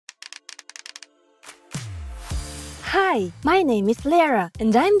Hi, my name is Lara,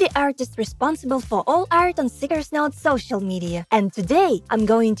 and I'm the artist responsible for all art on Seeker's Note social media. And today, I'm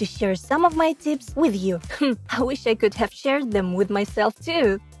going to share some of my tips with you. I wish I could have shared them with myself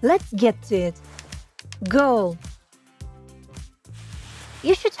too. Let's get to it. Goal.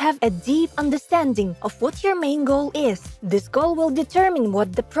 You should have a deep understanding of what your main goal is. This goal will determine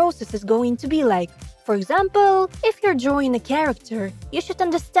what the process is going to be like. For example, if you're drawing a character, you should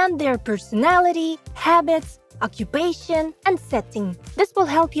understand their personality, habits, occupation, and setting. This will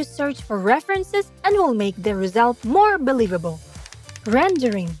help you search for references and will make the result more believable.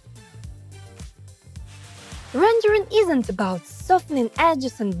 Rendering. Rendering isn't about softening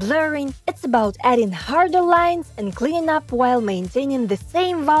edges and blurring, it's about adding harder lines and cleaning up while maintaining the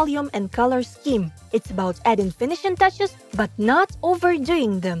same volume and color scheme. It's about adding finishing touches but not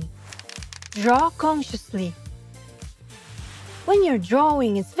overdoing them. Draw consciously. When you're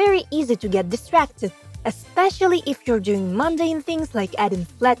drawing, it's very easy to get distracted, especially if you're doing mundane things like adding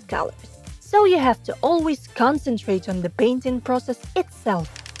flat colors. So you have to always concentrate on the painting process itself.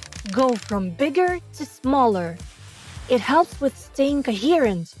 Go from bigger to smaller. It helps with staying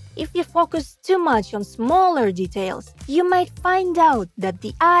coherent. If you focus too much on smaller details, you might find out that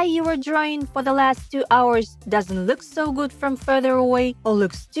the eye you were drawing for the last 2 hours doesn't look so good from further away or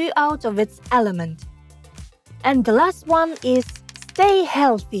looks too out of its element. And the last one is stay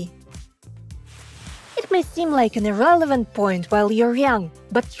healthy. It may seem like an irrelevant point while you're young,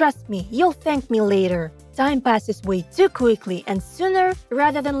 but trust me, you'll thank me later. Time passes way too quickly, and sooner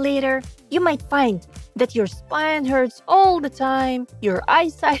rather than later, you might find that your spine hurts all the time, your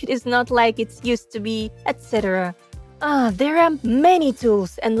eyesight is not like it's used to be, etc. There are many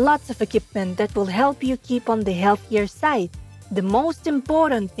tools and lots of equipment that will help you keep on the healthier side. The most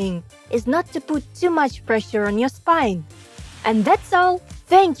important thing is not to put too much pressure on your spine. And that's all.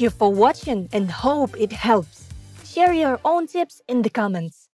 Thank you for watching and hope it helps. Share your own tips in the comments.